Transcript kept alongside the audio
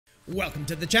Welcome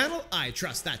to the channel. I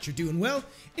trust that you're doing well.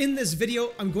 In this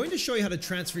video, I'm going to show you how to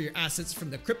transfer your assets from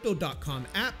the crypto.com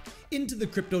app into the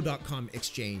crypto.com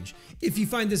exchange. If you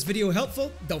find this video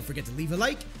helpful, don't forget to leave a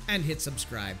like and hit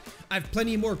subscribe. I have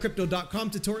plenty more crypto.com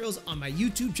tutorials on my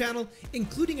YouTube channel,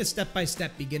 including a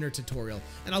step-by-step beginner tutorial,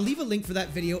 and I'll leave a link for that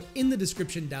video in the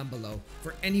description down below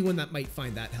for anyone that might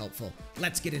find that helpful.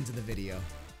 Let's get into the video.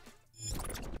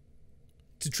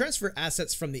 To transfer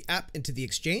assets from the app into the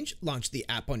exchange, launch the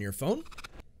app on your phone.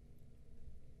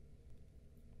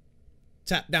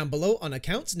 Tap down below on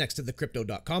Accounts next to the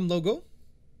Crypto.com logo.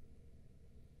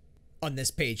 On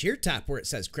this page here, tap where it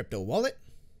says Crypto Wallet.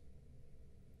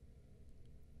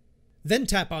 Then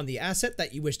tap on the asset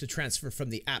that you wish to transfer from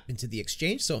the app into the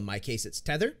exchange, so in my case it's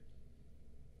Tether.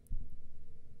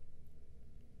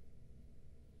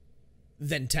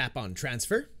 Then tap on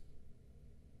Transfer.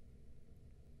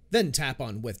 Then tap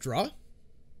on Withdraw.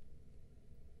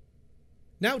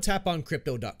 Now tap on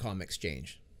Crypto.com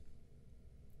Exchange.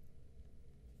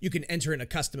 You can enter in a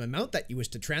custom amount that you wish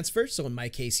to transfer, so in my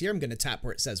case here, I'm going to tap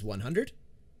where it says 100.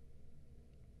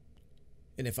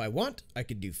 And if I want, I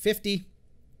could do 50.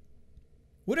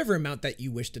 Whatever amount that you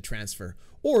wish to transfer.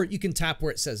 Or you can tap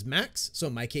where it says max, so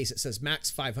in my case it says max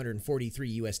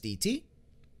 543 USDT.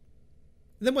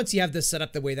 And then once you have this set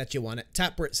up the way that you want it,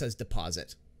 tap where it says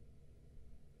deposit.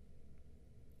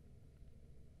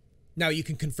 Now you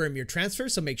can confirm your transfer,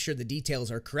 so make sure the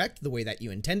details are correct the way that you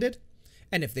intended.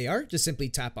 And if they are, just simply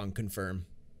tap on confirm.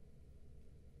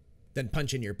 Then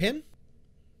punch in your PIN.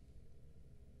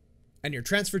 And your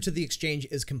transfer to the exchange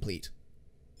is complete.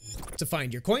 To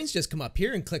find your coins, just come up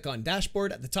here and click on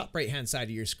dashboard at the top right hand side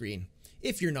of your screen,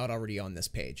 if you're not already on this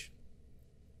page.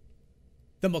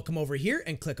 Then we'll come over here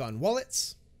and click on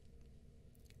wallets.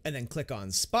 And then click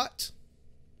on spot.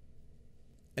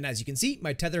 And as you can see,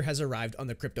 my Tether has arrived on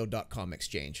the Crypto.com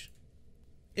exchange.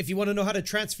 If you want to know how to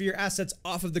transfer your assets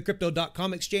off of the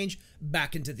Crypto.com exchange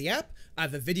back into the app, I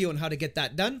have a video on how to get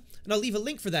that done, and I'll leave a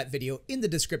link for that video in the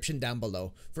description down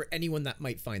below for anyone that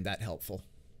might find that helpful.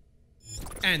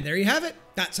 And there you have it.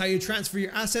 That's how you transfer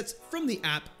your assets from the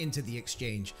app into the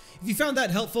exchange. If you found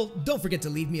that helpful, don't forget to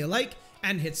leave me a like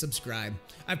and hit subscribe.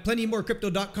 I have plenty more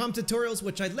crypto.com tutorials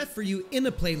which I left for you in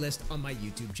a playlist on my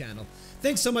YouTube channel.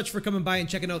 Thanks so much for coming by and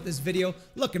checking out this video.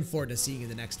 Looking forward to seeing you in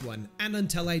the next one. And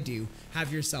until I do,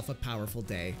 have yourself a powerful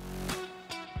day.